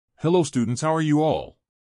Hello students, how are you all?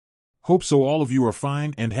 Hope so all of you are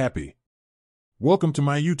fine and happy. Welcome to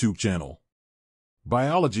my YouTube channel,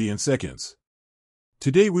 Biology in Seconds.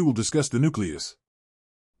 Today we will discuss the nucleus.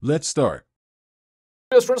 Let's start.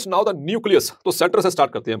 Students now the nucleus. तो centre से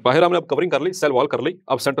start करते हैं। बाहर हमने अब covering कर ली, cell wall कर ली,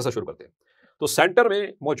 अब सेंटर से शुरू करते हैं। तो सेंटर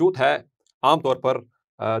में मौजूद है आमतौर पर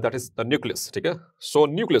दैट इज द न्यूक्लियस। ठीक है, सो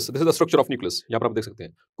nucleus, this is the structure of nucleus. यहाँ पर आप देख सकते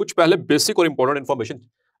हैं कुछ पहले बेसिक और इंपॉर्टेंट इन्फॉर्मेशन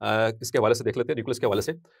इसके हवाले से देख लेते हैं, न्यूक्लियस के हवाले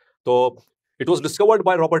से। तो it was discovered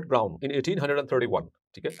by Robert brown इन 1831।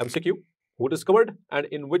 ठीक है, MCQ, who discovered and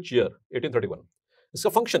in which year? 1831। इसका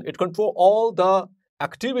function, it control all the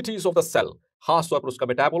activities of the cell, खास तौर पर उसका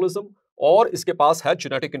मेटाबॉलिज्म, और इसके पास है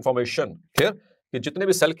जेनेटिक इंफॉर्मेशन। क्लियर, कि जितने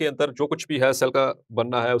भी सेल के अंदर जो कुछ भी है, सेल का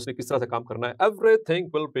बनना है, उसने किस तरह से काम करना है, everything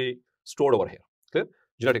will be stored over here. Clear,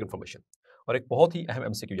 genetic information. और एक बहुत ही अहम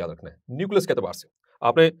MCQ याद रखना है न्यूक्लियस के एतबार से।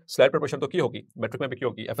 आपने स्लाइड प्रिपरेशन तो की होगी, मैट्रिक में भी की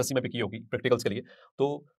होगी, FSC में भी की होगी, प्रैक्टिकल्स के लिए। तो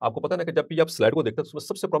आपको पता है ना कि जब भी आप स्लाइड को देखते हैं तो उसमें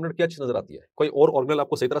सबसे प्रोमिनेंट क्या चीज नजर आती है? कोई और ऑर्गेनल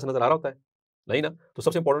आपको सही तरह से नजर आ रहा होता है? नहीं ना। तो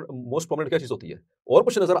सबसे इंपॉर्टेंट, मोस्ट प्रोमिनेंट क्या चीज होती है? और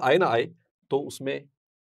कुछ नजर आए ना आए तो उसमें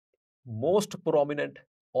मोस्ट प्रोमिनेंट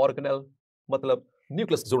ऑर्गेनल मतलब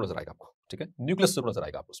न्यूक्लियस जरूर नजर आएगा आपको। ठीक है, न्यूक्लियस जरूर नजर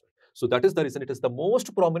आएगा आपको उसमें। So that is the reason it is the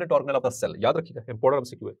most prominent organelle of the cell. याद रखिएगा, इंपॉर्टेंट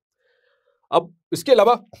MCQ है। अब इसके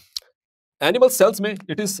अलावा एनिमल सेल्स में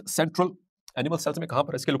it is central. Animal cells में कहां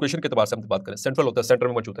पर, इसके लोकेशन के एतबार से हम बात करें, सेंट्रल होता है, सेंटर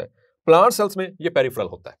में मौजूद है। प्लांट सेल्स में ये पेरिफेरल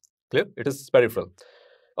होता है। Clear, it is peripheral.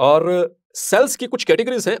 और सेल्स की कुछ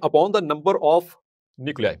कैटेगरीज हैं upon the number of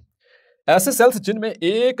nuclei. ऐसे सेल्स जिनमें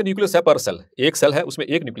एक न्यूक्लियस है पर सेल, एक सेल है उसमें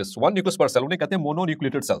एक न्यूक्लियस, वन न्यूक्लियस पर सेल, उन्हें कहते हैं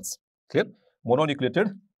मोनोन्यूक्लिएटेड सेल्स। Clear,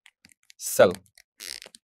 मोनोन्यूक्लिएटेड cell.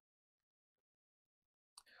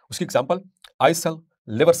 उसकी example I cell,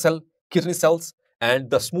 liver cell, kidney sales and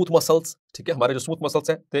the smooth muscles. ठीक है, हमारे जो स्मूथ मसल्स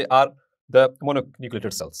हैं they are the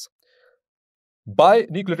मोनोन्यूक्लिएटेड sales. Bye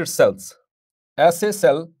nucleated sales, ऐसे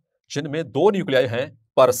सेल जिनमें दो न्यूक्लियाई हैं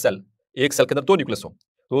पर सेल, एक सेल के अंदर दो न्यूक्लियस हो।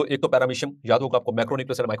 तो एक तो पैरामीशियम, याद होगा आपको,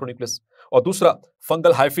 मैक्रोन्यूक्लियस और माइक्रोन्यूक्लियस। और दूसरा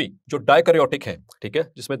फंगल हाइफी, जो डाइकैरियोटिक है। ठीक है,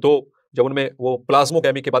 जिसमें दो, जब उनमें वो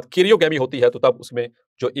प्लाज्मोगैमी के बाद कैरियोगैमी होती है तो तब उसमें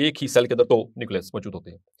जो एक ही सेल के अंदर दो न्यूक्लियस मौजूद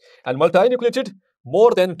होते हैं। And multi nucleated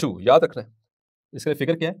more than to, याद रखना है। इसका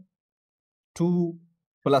फिगर क्या है?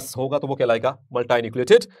 2+ होगा तो वो कहलाएगा मल्टी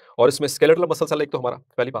न्यूक्लिएटेड। और इसमें स्केलेटल मसल सेल एक तो हमारा,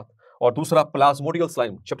 पहली बात, और दूसरा प्लाज्मोडियल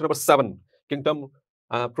slime, chapter number 7, kingdom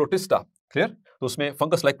protista. Clear, तो उसमें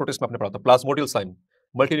फंगस लाइक प्रोटिस्ट में आपने पढ़ा था, प्लाज्मोडियल slime,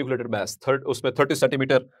 multi nucleated mess, third उसमें 30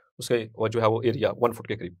 सेंटीमीटर उसके वो जो है वो एरिया 1 फुट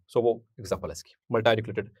के करीब। सो वो एग्जांपल है इसकी, मल्टी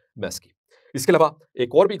न्यूक्लिएटेड मैस की। इसके अलावा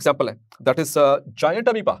एक और भी एग्जांपल है, that is giant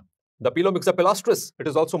amoeba, the पिलोमिक्सापेलास्ट्रिस, it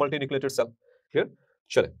is also multi nucleated cell. Clear,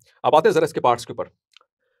 चले अब आते हैं जरा इसके पार्ट्स के ऊपर।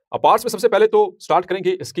 अब पार्ट्स में सबसे पहले तो स्टार्ट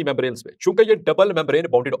करेंगे इसकी मेम्ब्रेन्स पे, चूंकि ये डबल मेम्ब्रेन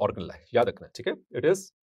बाउंडेड ऑर्गेनल है, याद रखना है। ठीक है, it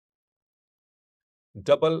is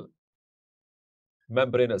double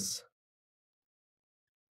membranous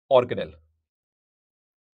organelle,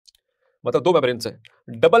 मतलब दो मेम्ब्रेन्स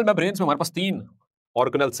हैं। डबल मेम्ब्रेन्स में हमारे पास 3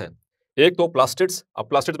 ऑर्गेनल्स हैं। एक तो प्लास्टिड्स, अब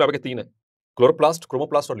प्लास्टिड्स में आपके 3 है, क्लोरोप्लास्ट,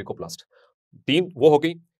 क्रोमोप्लास्ट और ल्यूकोप्लास्ट। 3 वो हो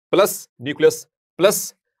गई, प्लस न्यूक्लियस,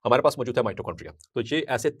 प्लस हमारे पास मौजूद है माइटोकॉन्ड्रिया। तो ये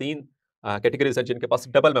ऐसे 3 कैटेगरीज हैं जिनके पास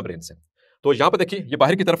डबल मेम्ब्रेन्स हैं। तो यहां पे देखिए, ये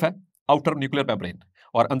बाहर की तरफ है आउटर न्यूक्लियर मेम्ब्रेन,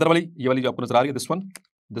 और अंदर वाली ये वाली जो आपको नजर आ रही है,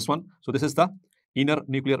 this one, so this is the inner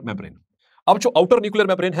nuclear membrane. अब जो आउटर न्यूक्लियर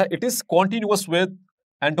मेम्ब्रेन है, it is continuous with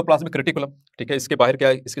endoplasmic reticulum. ठीक है, इसके बाहर क्या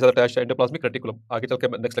है, इसके साथ अटैच्ड है एंडोप्लाज्मिक रेटिकुलम। आगे चल के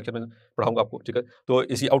नेक्स्ट लेक्चर में पढ़ाऊंगा आपको। ठीक है, तो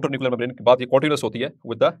इसी आउटर न्यूक्लियर मेम्ब्रेन की बात ये कॉन्टिन्यूअस होती है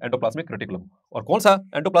विद द एंडोप्लाज्मिक रेटिकुलम। और कौन सा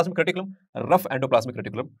endoplasmic reticulum? Rough endoplasmic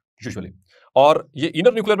reticulum usually. और ये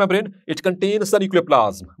inner nuclear membrane, it contains the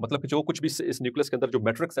nucleoplasm, मतलब कि जो कुछ भी इस न्यूक्लियस के अंदर जो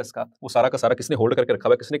मैट्रिक्स है इसका, वो सारा का सारा किसने होल्ड करके रखा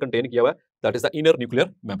हुआ है, किसने कंटेन किया हुआ है? That is the inner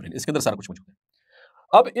nuclear membrane. इसके अंदर सारा कुछ मौजूद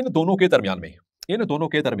है। अब इन दोनों के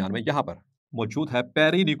दरमियान में यहां पर मौजूद है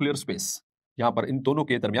पेरी न्यूक्लियर स्पेस। यहां पर इन दोनों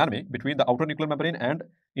के दरमियान में, between the outer nuclear membrane and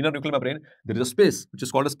inner nuclear membrane, there is a space which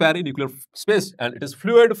is called as peri nuclear space and it is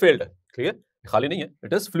fluid filled. Clear, खाली नहीं है,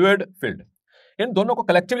 इट इज फ्लूइड फिल्ड। इन दोनों को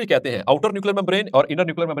कलेक्टिवली कहते हैं, outer nuclear membrane और inner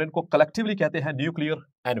nuclear membrane को collectively कहते हैं न्यूक्लियर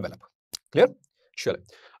एनवेलप। क्लियर,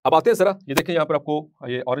 चलिए अब आते हैं जरा, ये देखिए यहाँ पर आपको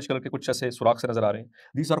ये ऑरेंज कलर के कुछ ऐसे सुराख से नजर आ रहे हैं।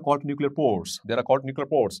 These are called nuclear pores, they are called nuclear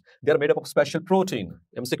pores, they are made up of special protein.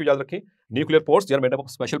 MCQ याद रखें, nuclear pores, they are made up of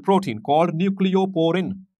special protein called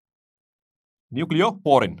न्यूक्लियोपोरिन,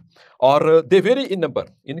 न्यूक्लियोपोरिन। और दे वेरी इन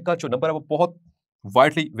नंबर, इनका जो number है वो बहुत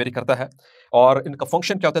widely very करता है। और इनका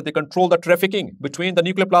फंक्शन क्या होता है? They control the trafficking between the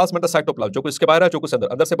nucleoplasm and the cytoplasm. जो कुछ इसके बाहर है, जो कुछ अंदर,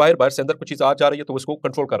 अंदर से बाहर, बाहर से अंदर कुछ चीज आ जा रही है तो उसको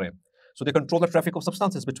कंट्रोल कर रहे हैं। सो they control the traffic of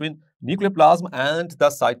substances between nucleoplasm and the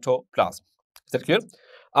cytoplasm. Is that clear?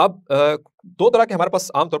 अब दो तरह के हमारे पास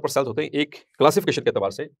आमतौर पर सेल्स होते हैं, एक क्लासिफिकेशन के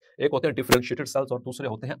एतबार से, एक होते हैं डिफरेंशिएटेड सेल्स और दूसरे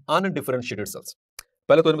होते हैं अनडिफरेंशिएटेड सेल्स।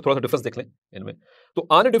 पहले तो इनमें थोड़ा सा डिफरेंस देख लें इनमें। तो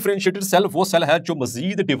अनडिफरेंशिएटेड सेल वो सेल है जो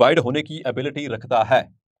मजीद डिवाइड होने की एबिलिटी रखता है,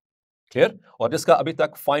 क्लियर, और जिसका अभी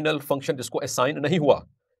तक फाइनल फंक्शन जिसको असाइन नहीं हुआ।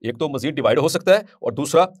 एक तो मजीद डिवाइड हो सकता है और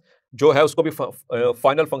दूसरा जो है उसको भी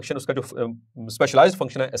फाइनल फंक्शन, उसका जो स्पेशलाइज्ड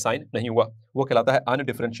फंक्शन है असाइन नहीं हुआ, वो कहलाता है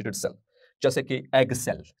अनडिफरेंशिएटेड सेल। जैसे कि एग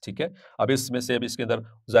सेल, ठीक है, अब इसमें से अब इसके अंदर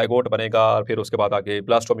जाइगोट बनेगा, फिर उसके बाद आगे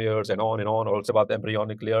ब्लास्टोमियर्स एंड ऑन, और उसके बाद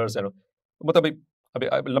एम्ब्रियोनिक लेयर्स एंड, मतलब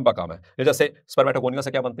अभी लंबा काम है। ये जैसे स्पर्मेटोगोनिया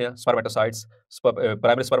से क्या बनते हैं, स्पर्मेटोसाइट्स,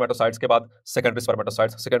 प्राइमरी स्पर्मेटोसाइट्स के बाद सेकेंडरी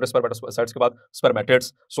स्पर्मेटोसाइट्स, सेकेंडरी स्पर्मेटोसाइट्स के बाद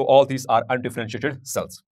spermatids, so all these are undifferentiated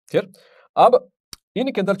sales, clear. अब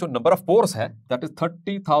इनके अंदर जो नंबर ऑफ पोर्स है दैट इज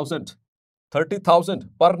 30,000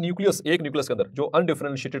 पर न्यूक्लियस, एक न्यूक्लियस के अंदर जो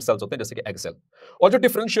अनडिफरेंशिएटेड सेल्स होते हैं जैसे कि एग सेल। और जो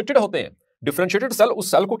डिफरेंशिएटेड होते हैं, डिफरेंशिएटेड सेल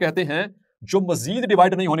उस सेल को कहते हैं जो मजीद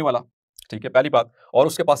डिवाइड नहीं होने वाला, ठीक है, पहली बात, और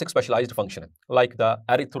उसके पास एक स्पेशलाइज्ड फंक्शन है, लाइक द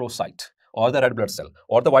एरिथ्रोसाइट और द रेड ब्लड सेल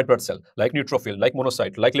और the white blood cell, like neutrophil, like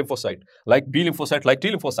monocyte, like lymphocyte, like B lymphocyte, like T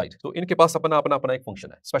lymphocyte. तो इनके पास अपना अपना अपना एक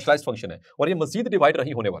फंक्शन है, स्पेशलाइज्ड फंक्शन है, और ये मजीद डिवाइड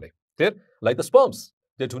नहीं होने वाले, clear, like the sperms,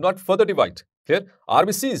 they do not further divide, clear,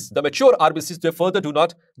 RBCs, the mature RBCs, they further do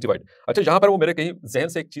not divide। अच्छा, यहां पर वो मेरे कहीं जहन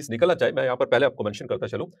से एक चीज निकल ना जाए, मैं यहां पर पहले आपको मेंशन करता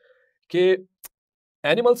चलूं कि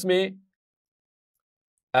एनिमल्स में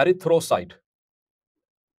एरिथ्रोसाइट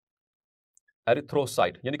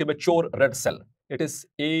यानी कि mature red cell, it is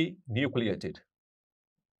a nucleated,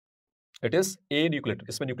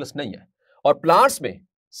 इसमें न्यूक्लियस नहीं है। और प्लांट्स में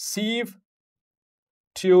सीव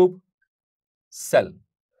ट्यूब सेल,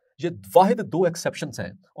 ये वाहिद दो एक्सेप्शंस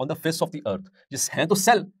हैं on the face of the earth, जिस हैं तो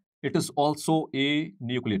cell, it is also a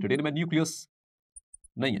nucleated, इनमें न्यूक्लियस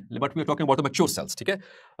नहीं है, but we are talking about the mature cells, ठीक है।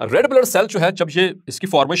 रेड ब्लड सेल जो है, जब ये इसकी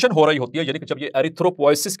फॉर्मेशन हो रही होती है, यानी कि जब ये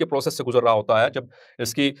एरिथ्रोपोइसिस के प्रोसेस से गुजर रहा होता है, जब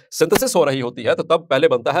इसकी सिंथेसिस हो रही होती है, तो तब पहले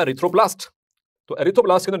बनता है एरिथ्रोब्लास्ट। तो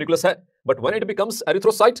एरिथ्रोब्लास्ट के अंदर न्यूक्लियस है, but when it becomes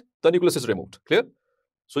erythrocyte the nucleus is removed, clear.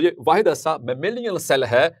 सो ये वाहिद ऐसा मैमेलियन सेल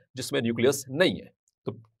है जिसमें न्यूक्लियस नहीं है।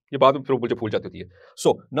 तो ये बाद में फिर मुझे भूल जाती है।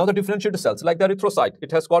 So now the differentiated sales like the erythrocyte,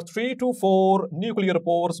 it has got 3 to 4 nuclear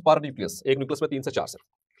pores पर न्यूक्लियस, एक न्यूक्लियस में 3 से 4 सेल,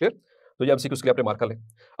 क्लियर। तो ये एमसीक्यूज के लिए अपने मार्क कर लें।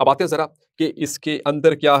 अब आते हैं जरा कि इसके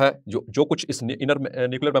अंदर क्या है, जो कुछ इस इनर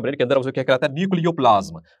न्यूक्लियर मेम्ब्रेन के अंदर उसे क्या कहलाता है,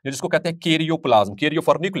 न्यूक्लियोप्लाज्म, जिसको कहते हैं karyoplasm, Cairo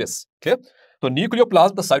for nucleus, clear. तो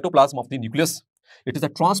nucleoplasm the cytoplasm of the nucleus, it is a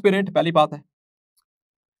transparent, पहली बात है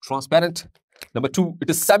transparent. Number 2, it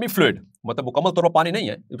is semi fluid, मतलब मुकम्मल तौर पर पानी नहीं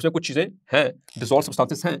है, इसमें कुछ चीजें हैं, डिसॉल्व्ड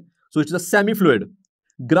सब्सटेंसेस हैं। So it's a semi fluid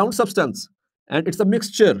ground substance and it's a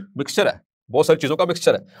mixture है, बहुत सारी चीजों का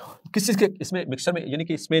मिक्सचर है। किस चीज के इसमें मिक्सचर में, यानी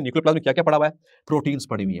कि इसमें न्यूक्लियोप्लाज्म में क्या क्या पड़ा हुआ है, प्रोटीन्स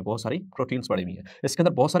पड़ी हुई है, बहुत सारी प्रोटीन्स पड़ी हुई है। इसके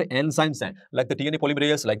अंदर बहुत सारे एंजाइम्स हैं, like the DNA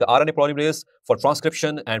polymerase, like the RNA polymerase for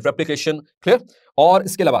transcription and replication, clear. और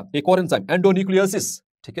इसके अलावा एक और एंजाइम एंडोन्यूक्लियोसिस,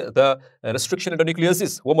 ठीक है, द रिस्ट्रिक्शन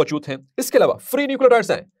एंडोन्यूक्लियोसिस, वो मौजूद हैं। इसके अलावा फ्री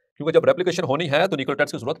न्यूक्लियोटाइड्स हैं, क्योंकि जब रेप्लिकेशन होनी है तो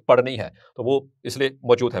न्यूक्लियोटाइड्स की जरूरत पड़नी है, तो वो इसलिए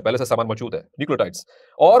मौजूद है, पहले से सामान मौजूद है न्यूक्लियोटाइड्स।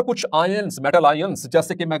 और कुछ आयंस, मेटल आयंस,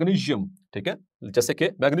 जैसे कि मैग्नीशियम, ठीक है, जैसे कि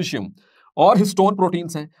मैग्नीशियम, और हिस्टोन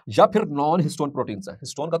प्रोटीन्स हैं या फिर नॉन हिस्टोन प्रोटीन्स हैं।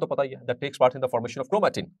 हिस्टोन का तो पता ही है, that takes part in the formation of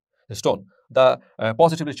chromatin, histone the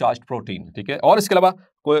positively charged protein, ठीक है। और इसके अलावा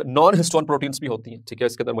कोई नॉन हिस्टोन प्रोटीन्स भी होती हैं, ठीक है,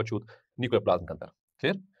 इसके अंदर मौजूद न्यूक्लियोप्लाज्म के अंदर,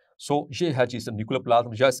 क्लियर। सो ये है चीज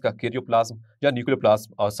न्यूक्लियोप्लाज्म या इसका कैरियोप्लाज्म या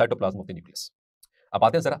न्यूक्लियोप्लाज्म और साइटोप्लाज्म ऑफ द न्यूक्लियस। अब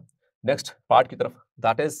आते हैं जरा नेक्स्ट पार्ट की तरफ,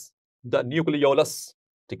 दैट इज द न्यूक्लियोलस,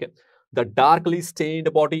 ठीक है, the darkly stand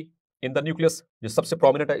body in the nucleus, जो सबसे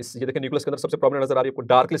प्रोमिनेंट है, ये देखिए न्यूक्लियस के अंदर सबसे प्रोमिनेंट नजर आ रही है आपको,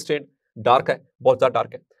 डार्कली स्टेन्ड, डार्क है, बहुत ज्यादा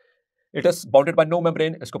डार्क है। It is bounded by no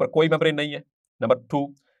membrane, इसके ऊपर कोई मेम्ब्रेन नहीं है। Number 2,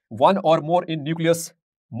 1 or more in nucleus,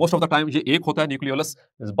 most of the time ये एक होता है न्यूक्लियोलस,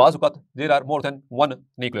 बाज़ औक़ात there are more than 1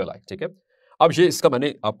 nucleoli, ठीक है। अब ये इसका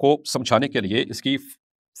मैंने आपको समझाने के लिए इसकी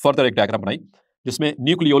फर्दर एक डायग्राम बनाई, जिसमें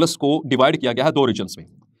न्यूक्लियोलस को डिवाइड किया गया है 2 रीजन्स में।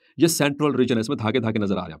 ये सेंट्रल रीजन है, इसमें धागे धागे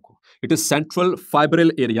नजर आ रहे हैं आपको, it is central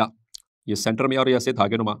fibril area, ये सेंटर में और ऐसे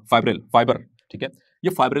धागे नुमा फाइबर, ठीक है। ये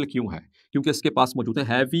फाइब्रिल क्यों है, क्योंकि इसके पास मौजूद है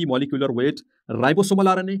heavy molecular weight ribosomal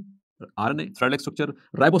RNA thread like structure,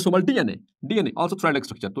 ribosomal DNA also thread like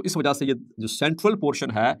structure. तो इस वजह से ये जो सेंट्रल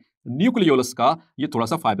पोर्शन है न्यूक्लियोलस का, ये थोड़ा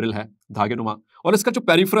सा फाइब्रिल है, धागे नुमा। और इसका जो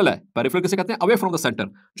पेरिफेरल है, पेरिफेरल किसे कहते हैं, अवे फ्रॉम द सेंटर,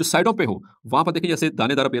 जो साइडों पे हो, वहां पर देखिए जैसे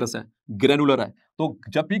दानेदार अपीयरेंस है, ग्रेनुलर है। तो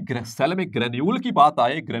जब भी सेल में ग्रेन्यूल की बात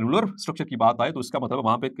आए, ग्रेनुलर स्ट्रक्चर की बात आए, तो इसका मतलब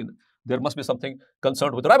वहां पे there must be something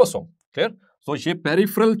concerned with ribosome, clear. तो ये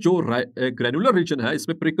पेरिफेरल जो ग्रेनुलर रीजन है,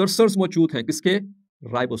 इसमें प्रिकर्सर्स मौजूद हैं, किसके,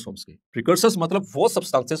 राइबोसोम्स के। प्रिकर्सर्स मतलब वो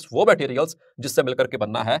सब्सटेंसेस, वो मटेरियल्स जिससे मिलकर के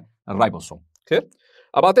बनना है राइबोसोम, क्लियर।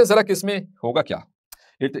 अब आते हैं जरा कि इसमें होगा क्या,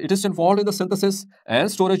 it is involved in the synthesis and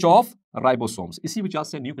storage of ribosomes. इसी वजह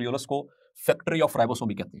से न्यूक्लियोलस को फैक्ट्री ऑफ राइबोसोम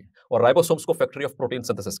भी कहते हैं, और राइबोसोम्स को फैक्ट्री ऑफ प्रोटीन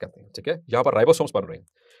सिंथेसिस कहते हैं, ठीक है। यहां पर राइबोसोम्स बन रहे हैं।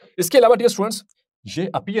 इसके अलावा डियर स्टूडेंट्स, ये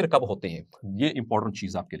अपीयर कब होते हैं, ये इंपॉर्टेंट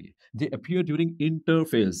चीज आपके लिए। दे appear during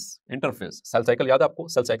interphase. Interphase cell cycle याद है आपको,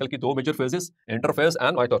 सेल साइकिल की दो major phases, interphase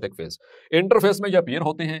and mitotic phase. Interphase में ये अपीयर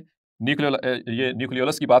होते हैं, ये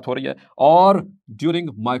न्यूक्लियोलस की बात हो रही है, और ड्यूरिंग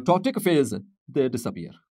माइटोटिक फेज दे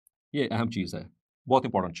डिसअपीयर। ये अहम चीज है, बहुत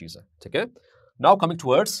इंपॉर्टेंट चीज है, ठीक है। Now coming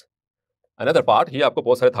towards another part, ये आपको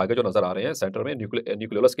बहुत सारे धागे जो नजर आ रहे हैं सेंटर में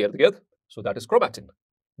न्यूक्लियोलस के इर्द गिर्द, सो दैट इज क्रोमैटिन।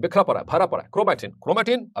 बिखरा पड़ा है, भरा पड़ा है, chromatin.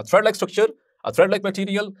 Chromatin a thread like structure, a thread-like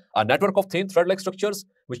material, a network of thin thread-like structures,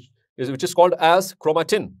 which is called as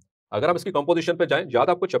chromatin. अगर हम इसकी कंपोजिशन पे जाएं, याद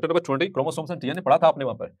आपको chapter number 20 chromosomes and DNA पढ़ा था आपने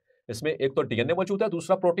वहां पर। इसमें एक तो डीएनए मौजूद है,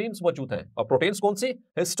 दूसरा प्रोटीन्स मौजूद है। और प्रोटीन्स कौन सी?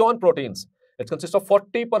 Histone proteins. It consist of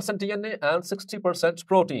 40% DNA and 60%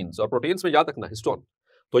 proteins. और प्रोटीन्स में याद रखना हिस्टोन,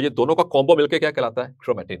 तो ये दोनों का कॉम्बो मिलकर क्या कहलाता है?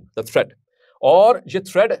 Chromatin, the thread. और ये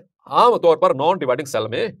थ्रेड आमतौर पर नॉन डिवाइडिंग सेल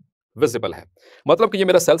में विजिबल है। मतलब कि ये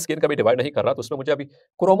मेरा सेल स्किन कभी डिवाइड नहीं कर रहा, तो उसमें मुझे अभी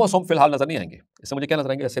क्रोमोसोम फिलहाल नजर नहीं आएंगे। इससे मुझे क्या नजर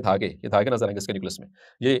आएंगे? ऐसे धागे, ये धागे नजर आएंगे इसके न्यूक्लियस में।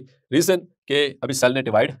 ये रीजन के अभी सेल ने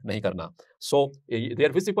डिवाइड नहीं करना। सो they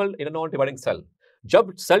are visible in a non dividing cell.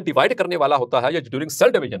 जब सेल डिवाइड करने वाला होता है, या during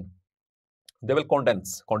cell division, they will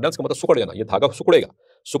condense. Condense का मतलब सिकुड़ जाना। ये धागा सिकुड़ेगा,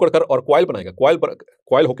 सिकुड़ कर और कॉइल बनाएगा।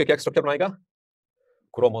 कॉइल होकर क्या स्ट्रक्चर बनाएगा?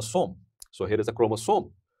 Chromosome. So here is a chromosome,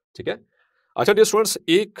 ठीक है। अच्छा डियर स्टूडेंट्स,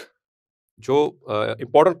 एक जो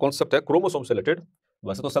इंपॉर्टेंट कॉन्सेप्ट है क्रोमोसोम से रिलेटेड,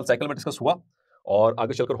 वैसे तो सेल साइकिल में डिस्कस हुआ और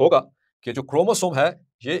आगे चलकर होगा, कि जो क्रोमोसोम है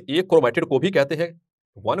ये एक क्रोमैटिड को भी कहते हैं।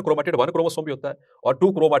 वन क्रोमैटिड वन क्रोमोसोम भी होता है, और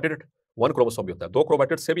टू क्रोमैटिड वन क्रोमोसोम भी होता है। दो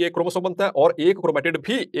क्रोमैटिड से भी एक क्रोमोसोम बनता है, और एक क्रोमैटिड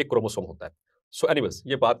भी एक क्रोमोसोम होता है। सो एनीवेज,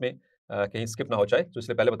 ये बाद में कहीं स्किप ना हो जाए, तो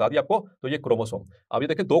इसलिए पहले बता दिया आपको। तो ये क्रोमोसोम, अब ये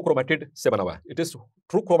देखिए दो क्रोमैटिड से बना हुआ है। It is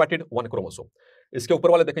true chromatid one chromosome. इसके ऊपर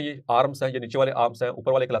वाले देखें, ये आर्म्स हैं, ये नीचे वाले आर्म्स हैं।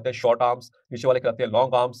 ऊपर वाले कहलाते हैं शॉर्ट आर्म्स, नीचे वाले कहलाते हैं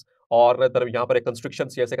लॉन्ग आर्म्स। और यहाँ पर एक कंस्ट्रक्शन,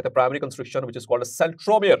 ऐसे कहते हैं primary constriction, which is called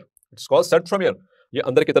centromere. It's called centromere. ये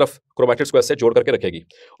अंदर की तरफ क्रोमैटिड्स को ऐसे जोड़ करके रखेगी,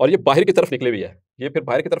 और ये बाहर की तरफ निकली हुई है। ये फिर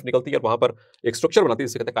बाहर की तरफ निकलती है और वहां पर एक स्ट्रक्चर बनाती है,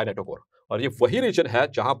 जिसे कहते हैं काइनेटोकोर। और ये वही रीजन है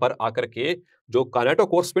जहां पर आकर के जो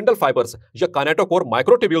काइनेटोकोर स्पिंडल फाइबर्स या काइनेटोकोर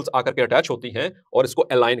माइक्रोट्यूब्यूल्स आकर के अटैच होती हैं और इसको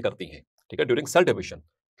अलाइन करती हैं, ठीक है, ड्यूरिंग सेल डिवीजन।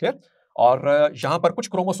 क्लियर? और यहां पर कुछ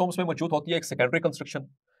क्रोमोसोम्स में मौजूद होती है एक सेकेंडरी कंस्ट्रक्शन।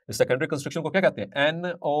 इस सेकेंडरी कंस्ट्रक्शन को क्या कहते हैं?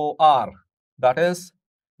 NOR, that is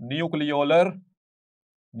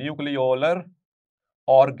nucleolar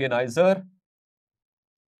organiser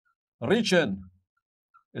reason.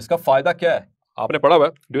 इसका फायदा क्या है? आपने पढ़ा हुआ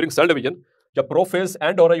है ड्यूरिंग सेल डिवीजन, जब प्रोफेज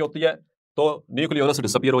एंड हो रही होती है तो न्यूक्लियोलस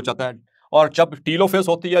डिसअपीयर हो जाता है, और जब टीलोफेज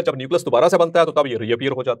होती है, जब न्यूक्लियस दोबारा से बनता है, तो तब ये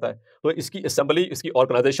रीअपीयर हो जाता है। तो इसकी असेंबली, इसकी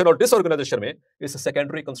ऑर्गेनाइजेशन और डिसऑर्गेनाइजेशन में इस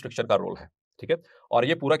सेकेंडरी कंस्ट्रक्शन का रोल है, ठीक है। और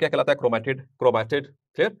ये पूरा क्या कहलाता है? Chromatid.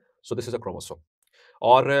 Clear? So this is a chromosome.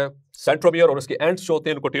 और सेंट्रोमियर और उसके एंड्स जो होते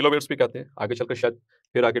हैं, उनको टेलोमेयर्स भी कहते हैं। आगे चलकर शायद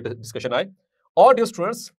फिर आगे डिस्कशन आए। और डियर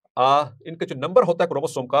स्टूडेंट्स, इनका जो नंबर होता है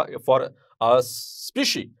क्रोमोसोम का, for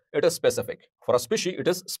species it is specific. For a species it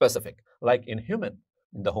is specific, like in human,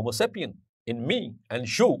 in the homo sapien, in me and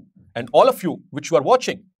you and all of you which you are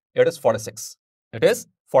watching, it is 46. It is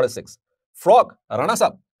 46. Frog, Rana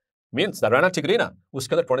sab, means the Rana tigrina,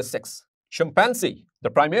 uske andar 26. Chimpanzee,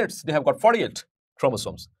 the primates, they have got 48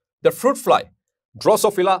 chromosomes. The fruit fly,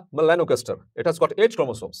 Drosophila melanogaster, it has got 8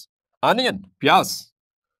 chromosomes. Onion, प्याज,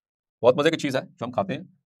 बहुत मजे की चीज है जो हम खाते हैं.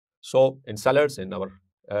 So in salads, in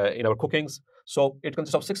our cookings, so it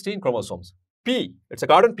consists of 16 chromosomes. Pea, it's a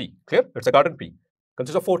garden pea, clear? It's a garden pea.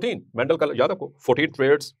 Consists of 14. Mendel का याद आपको, 14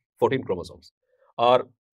 traits, 14 chromosomes. और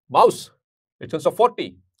माउस, it consists of 40,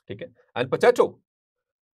 ठीक है. एंड पोटैटो,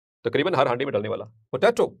 तकरीबन हर हांडी में डलने वाला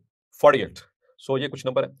पोटैटो, 48. सो ये कुछ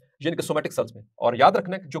नंबर है, ये इनके सोमैटिक सेल्स में. और याद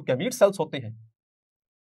रखना कि जो गैमीट सेल्स होते हैं,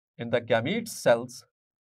 इन द गैमीट सेल्स,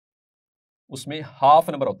 उसमें हाफ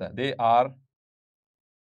नंबर होता है, दे आर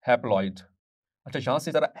हैप्लॉइड. अच्छा, यहां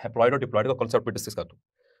से जरा हैप्लॉइड और डिप्लॉइड का कॉन्सेप्ट भी डिस्कस कर दूं.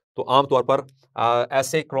 तो आमतौर पर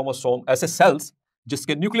ऐसे क्रोमोसोम, ऐसे सेल्स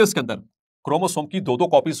जिसके न्यूक्लियस के अंदर क्रोमोसोम की दो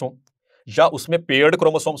कॉपीज हों, या उसमें पेयर्ड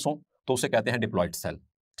क्रोमोसोम्स हों, तो उसे कहते हैं डिप्लॉइड सेल,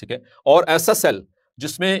 ठीक है. और ऐसा सेल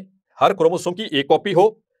जिसमें हर क्रोमोसोम की एक कॉपी हो,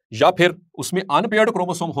 या फिर उसमें अनपेयर्ड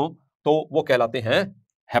क्रोमोसोम हो, तो वो कहलाते हैं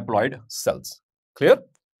haploid cells. Clear?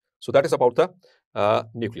 So that is about the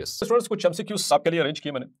nucleus. Students, कुछ एमसीक्यूज आपके लिए अरेंज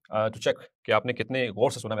किए मैंने टू चेक कि आपने कितने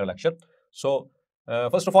गौर से सुना मेरा lecture. So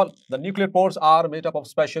first of all, the nuclear pores are made up of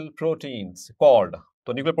special proteins called.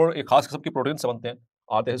 तो न्यूक्लियर पोर एक खास किस्म की प्रोटीन से बनते हैं.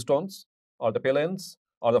 आर द हिस्टोन्स, और द पेलेंस,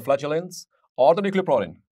 और द फ्लैजेलेंस, और the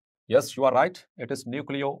न्यूक्लियोपोरिन. Yes, you are right, it is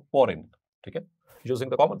न्यूक्लियोपोरिन, ठीक है.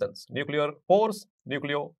 Using the common sense, nuclear pores,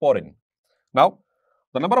 न्यूक्लियोपोरिन. Now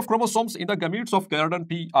the number of chromosomes in the gametes of garden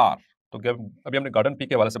P R. तो अभी हमने garden pea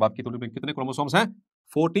के हवाले से बात की, तो कितने क्रोमोसोम्स हैं?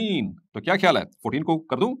 14. तो क्या ख्याल है, 14 को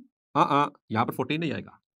कर दूं? हाँ, यहाँ पर 14 नहीं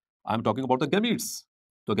आएगा. I am talking about the gametes.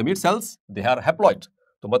 तो gamete sales they are haploid,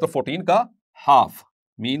 तो मतलब 14 का half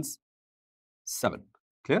means 7.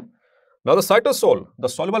 Clear? Now the cytosol, the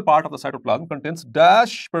soluble part of the cytoplasm, contains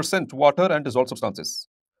dash% water and dissolved substances.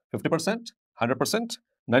 50%, 100%,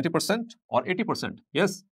 90%, or 80%.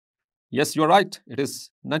 Yes, yes, you are right. It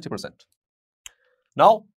is 90%.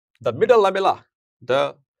 Now the middle lamella,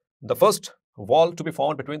 the first wall to be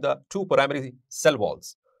found between the two primary cell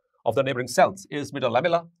walls of the neighboring cells is middle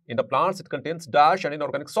lamella. In the plants, it contains dash and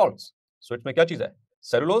inorganic salts. So इसमें क्या चीज है?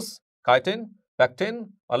 Cellulose, chitin, pectin,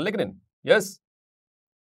 or lignin. Yes.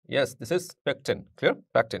 Yes, this is pectin. Clear?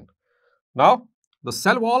 Pectin. Now, the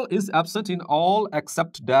cell wall is absent in all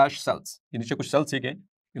except dash cells. ये नीचे कुछ cells हैं,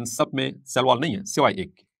 इन सब में cell wall नहीं है, सिवाय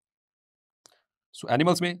एक के. So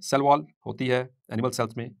animals में cell wall होती है, animal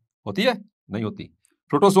cells में होती है, नहीं होती.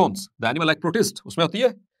 Protozoans, the animal like protist, उसमें होती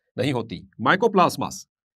है, नहीं होती. Mycoplasmas,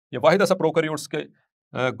 ये वाहिद ऐसा prokaryotes के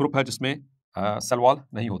ग्रुप है जिसमें cell wall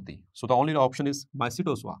नहीं होती. So the only option is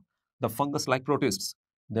Mycetozoa, the fungus like protists.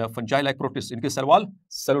 The fungi like protists, इनकी सेल वॉल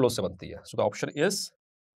सेलुलोज से बनती है. So the option is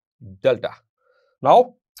delta. Now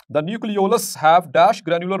the nucleolus have dash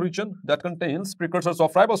granular region that contains precursors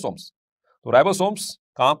of ribosomes. तो ribosomes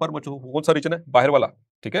कहाँ पर कौन सा reason है? बाहर वाला,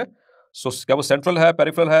 ठीक है. So क्या वो सेंट्रल है,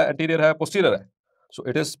 पेरिफेरल है, एंटीरियर है, पोस्टीरियर है? So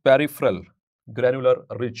it is peripheral granular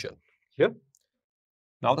region. Here.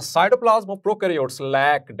 Now the cytoplasm of prokaryotes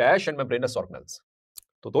lack dash and membranous organelles.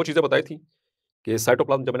 तो दो चीजें बताई थी कि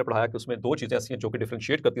साइटोप्लाज्म जब मैंने पढ़ाया कि उसमें दो चीजें ऐसी हैं जो कि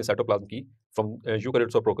डिफरेंशिएट करती हैं साइटोप्लाज्म की फ्रॉम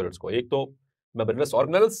यूकैरियोट्स और प्रोकैरियोट्स को. एक तो मेम्ब्रेनस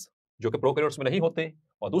ऑर्गेनेल्स जो कि प्रोकैरियोट्स में नहीं होते,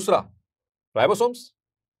 और दूसरा राइबोसोम्स,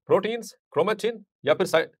 प्रोटीन्स, क्रोमैटिन या फिर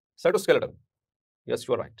cytoskeleton. Yes,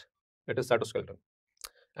 you are right, it is cytoskeleton.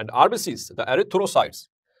 And RBCs, the erythrocytes,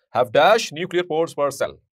 have dash nuclear pores पर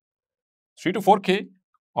सेल. 3 to 4K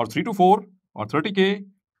और 3 to 4 और 30K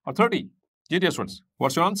और 30. जी dear students,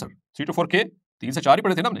 what's your answer? 3 to 4K, 3 से 4 ही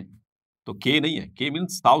पढ़े थे ना हमने, तो K नहीं है, K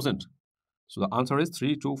means 1000. So the answer is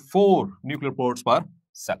 3 to 4 nuclear pores per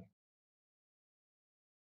cell.